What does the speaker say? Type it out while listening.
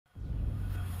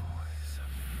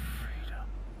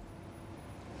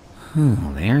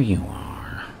Oh, there you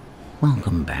are.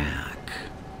 Welcome back.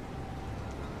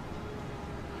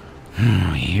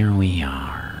 Here we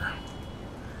are.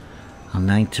 A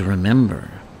night to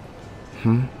remember.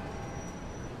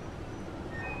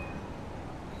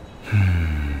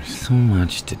 So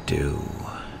much to do.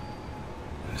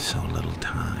 So little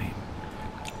time.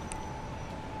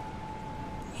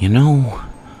 You know,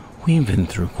 we've been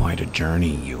through quite a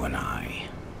journey, you and I.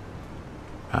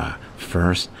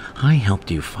 First, I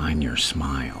helped you find your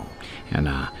smile, and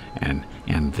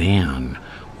then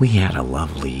we had a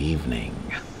lovely evening.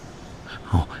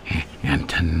 Oh, and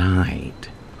tonight,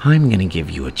 I'm gonna give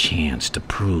you a chance to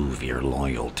prove your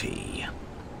loyalty.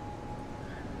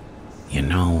 You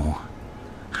know,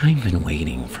 I've been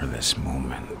waiting for this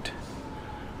moment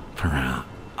for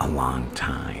a long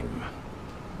time.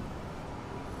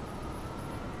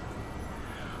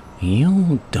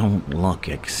 You don't look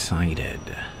excited.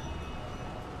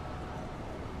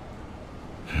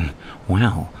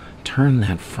 Well, turn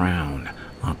that frown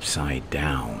upside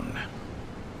down.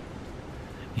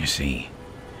 You see,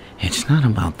 it's not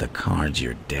about the cards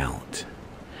you're dealt,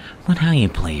 but how you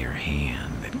play your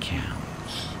hand that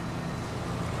counts.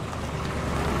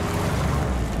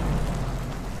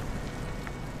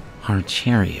 Our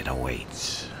chariot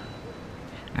awaits.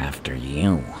 After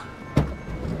you.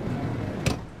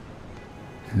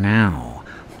 Now,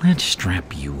 let's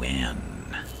strap you in.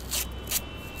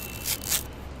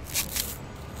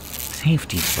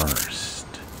 Safety first.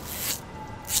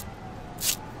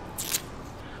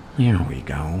 There we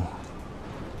go.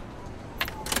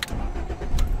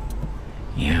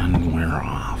 And we're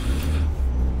off.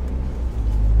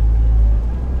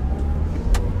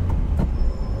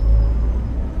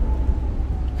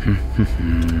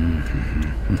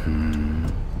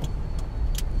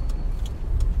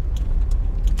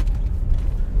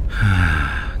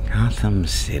 Gotham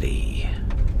City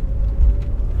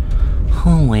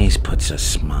always puts a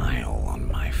smile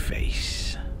on my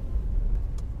face.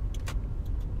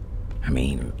 I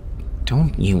mean,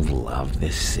 don't you love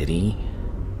this city?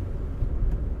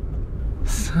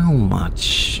 So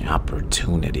much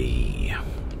opportunity.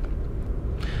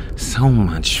 So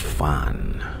much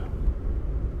fun.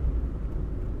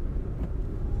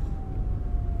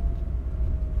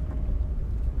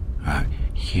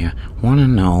 You wanna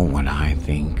know what I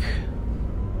think?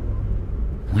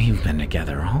 We've been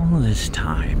together all this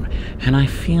time, and I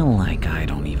feel like I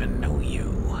don't even know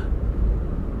you.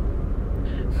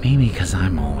 Maybe because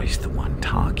I'm always the one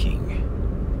talking.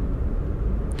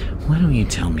 Why don't you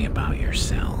tell me about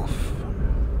yourself?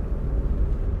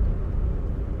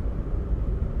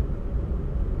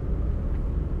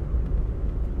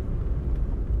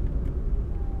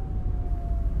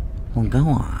 Well, go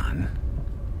on.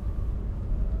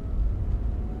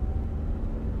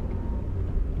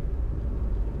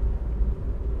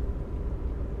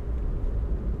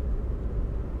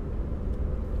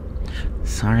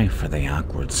 Sorry for the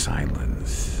awkward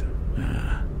silence.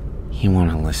 You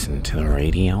want to listen to the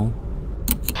radio?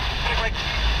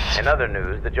 In other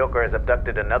news, the Joker has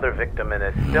abducted another victim and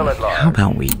is still at large. How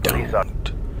about we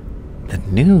don't? The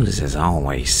news is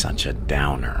always such a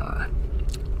downer.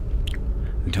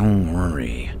 Don't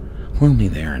worry. We'll be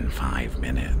there in 5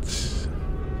 minutes.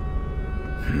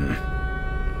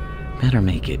 Better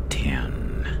make it 10.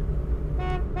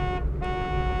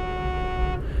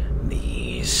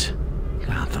 These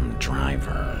Gotham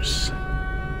drivers.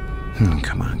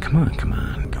 Come on.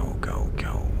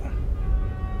 Go.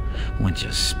 Would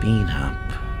you speed up?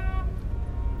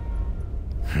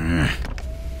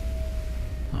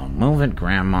 Oh, move it,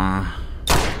 Grandma.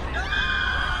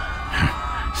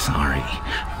 Sorry,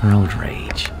 road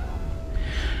rage.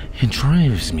 It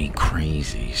drives me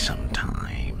crazy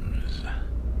sometimes.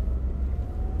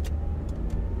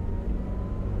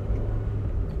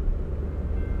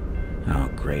 Oh,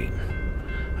 great.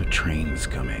 A train's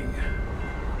coming.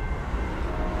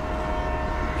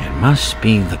 It must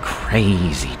be the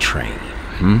crazy train,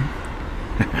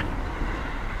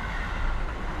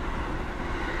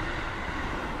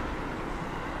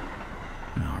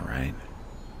 All right.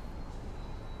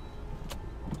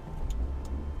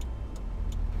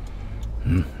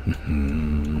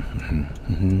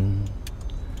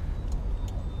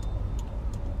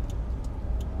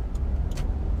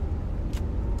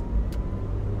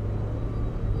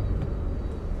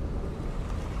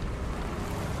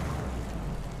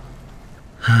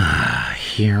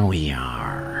 Here we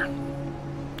are.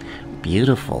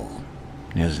 Beautiful,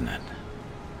 isn't it?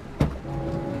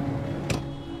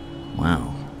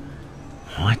 Well,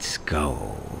 let's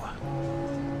go.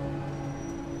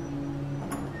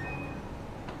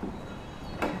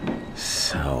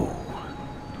 So,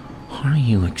 Are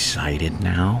you excited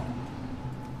now?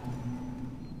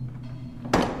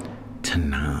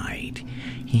 Tonight,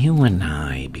 you and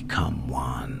I become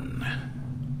one.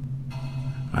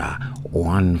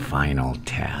 One final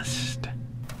test.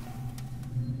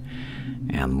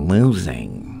 And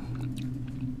losing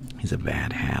is a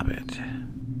bad habit.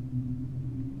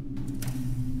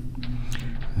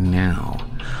 Now,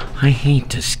 I hate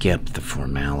to skip the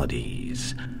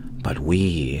formalities, but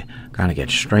we gotta get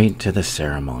straight to the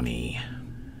ceremony.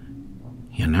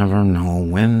 You never know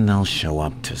when they'll show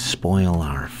up to spoil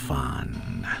our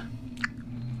fun.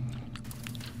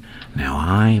 Now,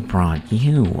 I brought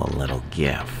you a little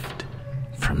gift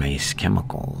from Ace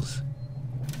Chemicals.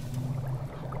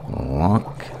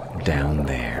 Look down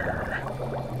there.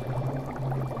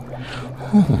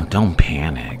 Oh, don't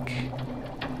panic.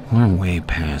 We're way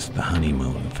past the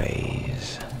honeymoon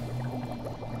phase.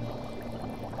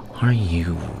 Are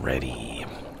you ready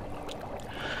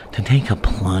to take a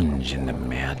plunge into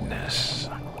madness,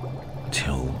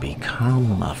 to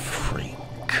become a freak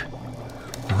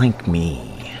like me?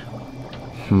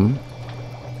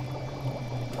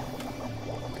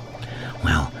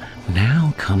 Well,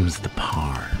 now comes the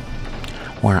part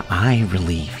where I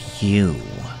relieve you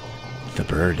the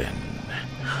burden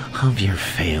of your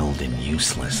failed and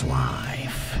useless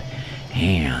life.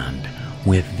 And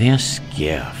with this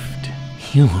gift,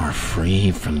 you are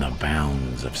free from the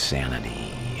bounds of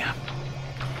sanity.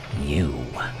 You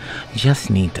just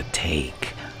need to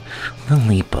take the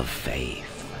leap of faith.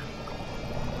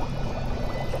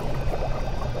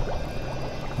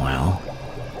 Well,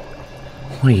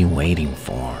 what are you waiting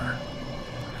for?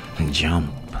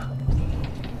 Jump.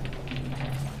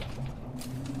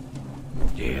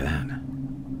 You hear that?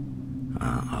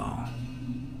 Uh-oh.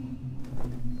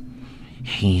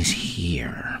 He's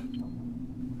here.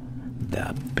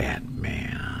 The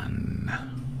Batman.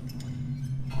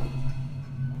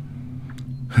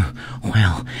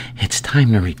 Well, it's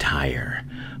time to retire.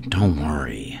 Don't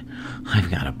worry.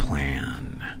 I've got a plan.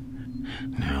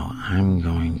 Now, I'm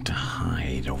going to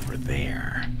hide over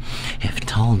there. If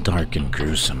Tall, Dark, and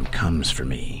Gruesome comes for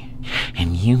me,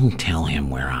 and you tell him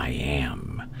where I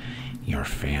am, your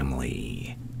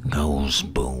family goes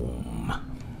boom.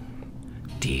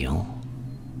 Deal?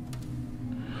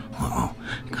 Uh-oh,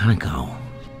 gotta go.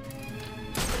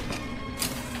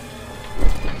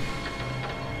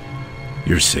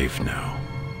 You're safe now.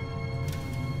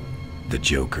 The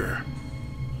Joker.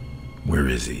 Where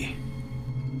is he?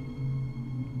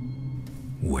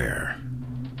 Where?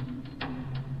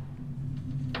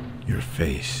 Your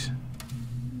face.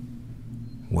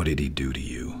 What did he do to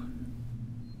you?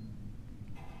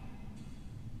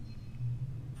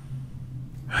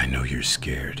 I know you're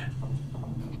scared,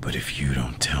 but if you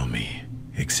don't tell me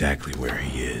exactly where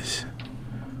he is,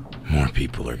 more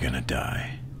people are gonna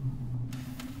die.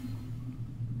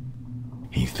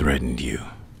 He threatened you,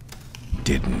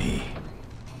 didn't he?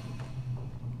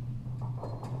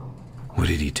 What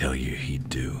did he tell you he'd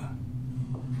do?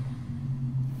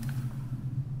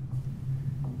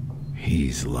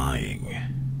 He's lying.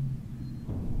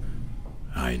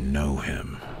 I know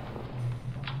him.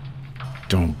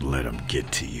 Don't let him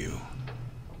get to you.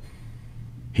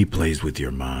 He plays with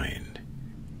your mind,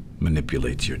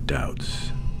 manipulates your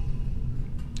doubts,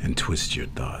 and twists your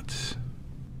thoughts.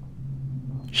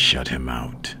 Shut him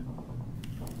out,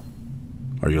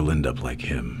 or you'll end up like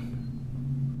him.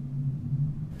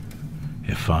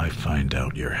 If I find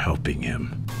out you're helping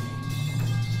him...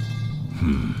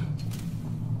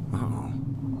 Oh,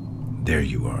 there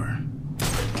you are.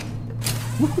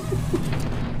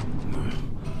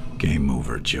 Game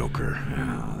over, Joker.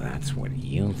 Oh, that's what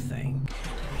you think.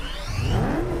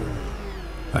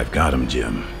 I've got him,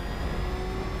 Jim.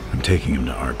 I'm taking him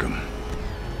to Arkham.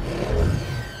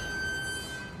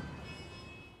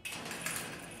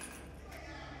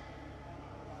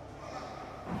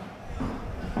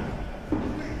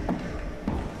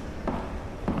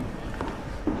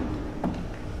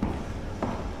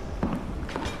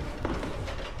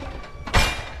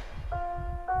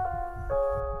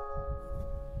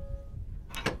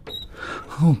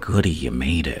 Oh, goody, you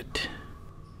made it.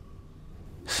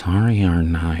 Sorry our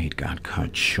night got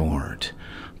cut short.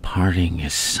 Parting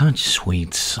is such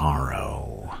sweet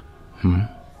sorrow.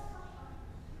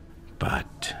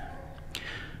 But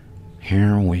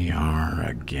here we are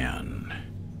again.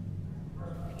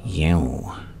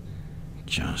 You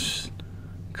just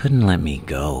couldn't let me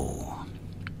go,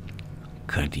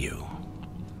 could you?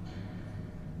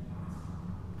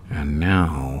 And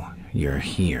now you're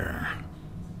here.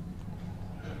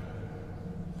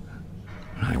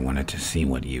 I wanted to see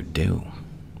what you'd do.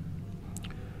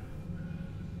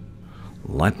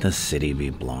 let the city be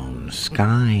blown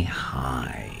sky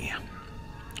high,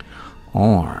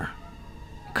 or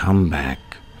come back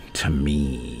to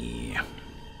me.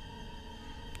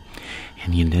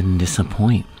 And you didn't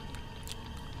disappoint.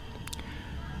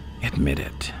 Admit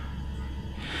it.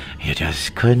 You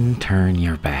just couldn't turn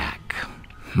your back.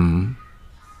 You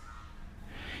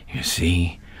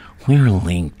see, we're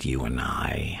linked, you and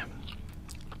I.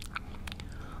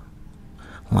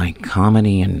 Like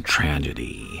comedy and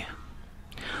tragedy.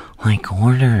 Like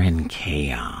order and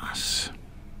chaos.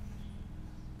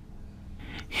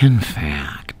 In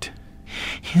fact,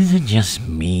 is it just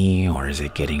me, or is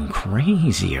it getting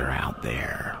crazier out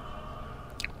there?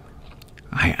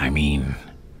 I mean,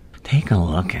 take a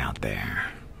look out there.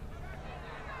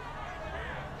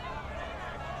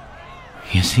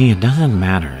 You see, it doesn't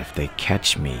matter if they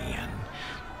catch me and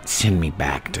send me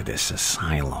back to this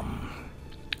asylum.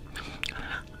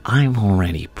 I've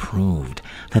already proved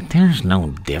that there's no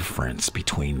difference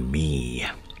between me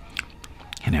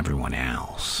and everyone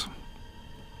else.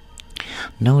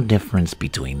 No difference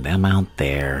between them out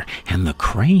there and the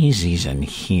crazies in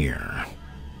here.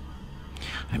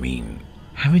 I mean,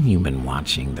 haven't you been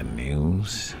watching the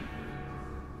news?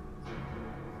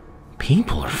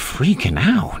 People are freaking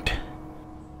out.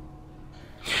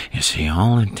 You see,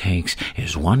 all it takes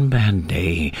is one bad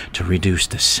day to reduce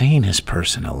the sanest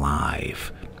person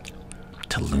alive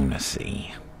to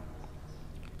lunacy.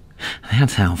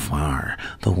 That's how far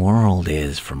the world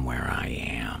is from where I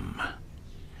am.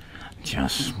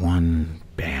 Just one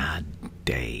bad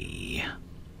day.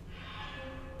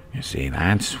 You see,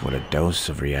 that's what a dose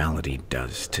of reality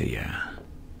does to you.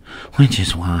 Which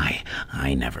is why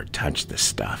I never touch the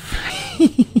stuff.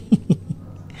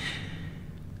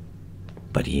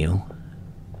 But you?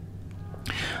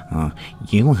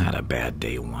 You had a bad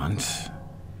day once.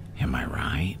 Am I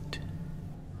right?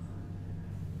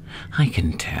 I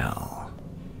can tell.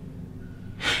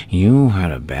 You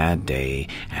had a bad day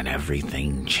and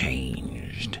everything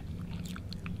changed.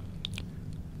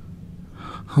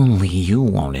 Only you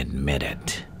won't admit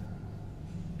it.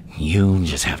 You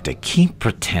just have to keep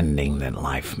pretending that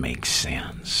life makes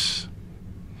sense.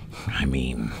 I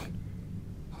mean,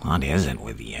 what is it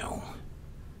with you?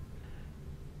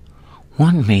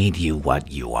 What made you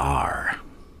what you are?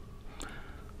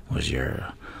 Was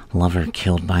your lover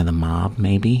killed by the mob,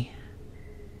 maybe?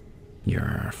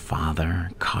 Your father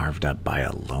carved up by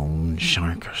a loan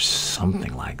shark or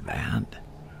something like that?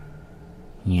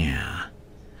 Yeah,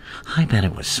 I bet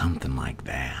it was something like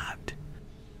that.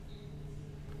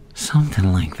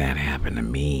 Something like that happened to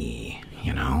me,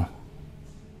 you know?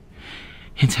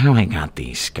 It's how I got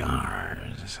these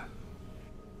scars.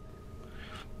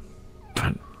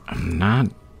 But I'm not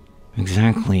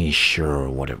exactly sure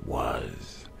what it was.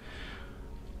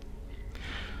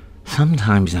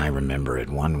 Sometimes I remember it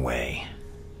one way,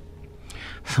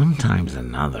 sometimes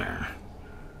another.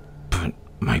 But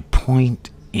my point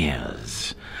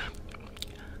is,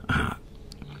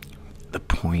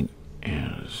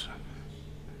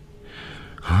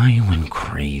 I went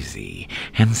crazy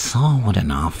and saw what an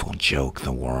awful joke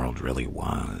the world really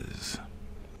was.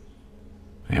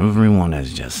 Everyone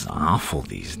is just awful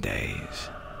these days.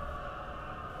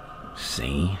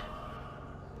 See?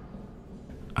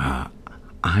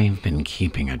 I've been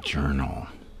keeping a journal,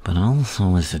 but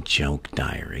also as a joke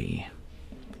diary.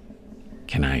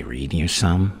 Can I read you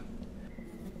some?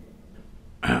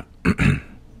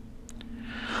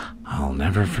 I'll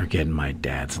never forget my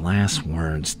dad's last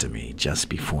words to me just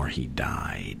before he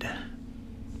died.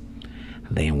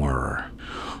 They were,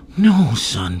 "No,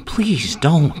 son, please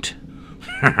don't."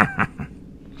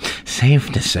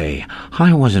 Safe to say,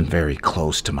 I wasn't very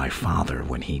close to my father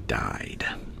when he died.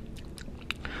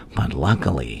 But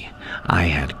luckily, I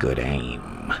had good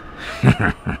aim.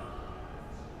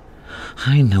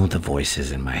 I know the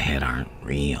voices in my head aren't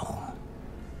real,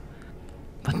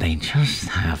 but they just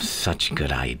have such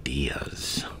good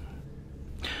ideas.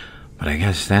 But I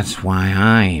guess that's why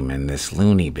I'm in this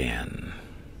loony bin.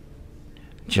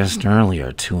 Just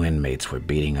earlier, 2 inmates were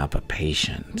beating up a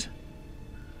patient.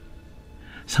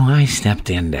 So I stepped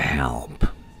in to help.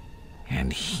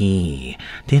 And he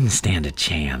didn't stand a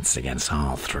chance against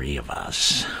all 3 of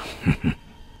us.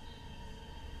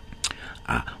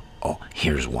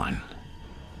 Here's one.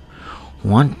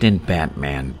 What did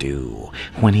Batman do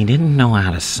when he didn't know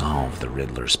how to solve the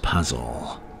Riddler's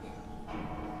puzzle?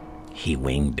 He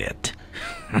winged it.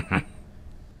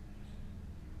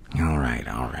 All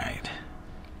right.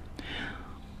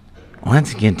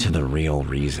 Let's get to the real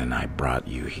reason I brought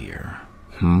you here.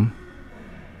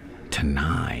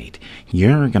 Tonight,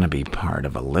 you're gonna be part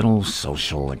of a little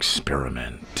social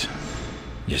experiment.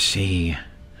 You see,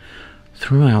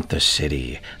 Throughout the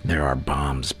city, there are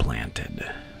bombs planted,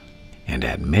 and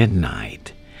at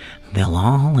midnight, they'll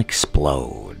all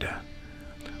explode,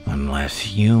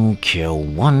 unless you kill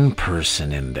one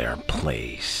person in their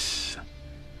place.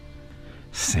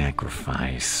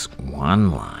 Sacrifice one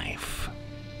life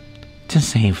to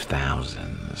save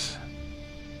thousands.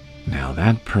 Now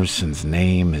that person's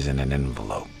name is in an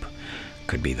envelope.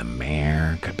 Could be the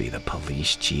mayor, could be the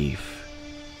police chief,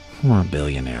 or a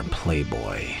billionaire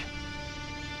playboy,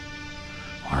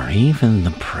 or even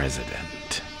the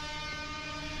president.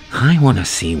 I want to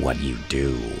see what you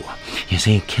do. You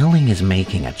see, killing is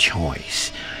making a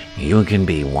choice. You can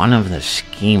be one of the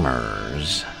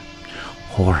schemers,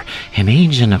 or an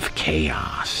agent of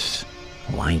chaos,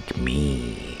 like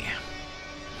me.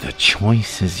 The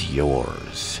choice is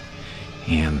yours,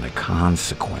 and the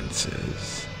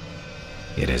consequences.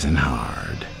 It isn't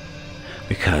hard,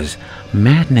 because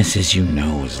madness, as you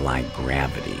know, is like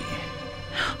gravity.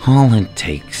 All it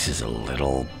takes is a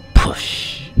little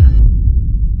push,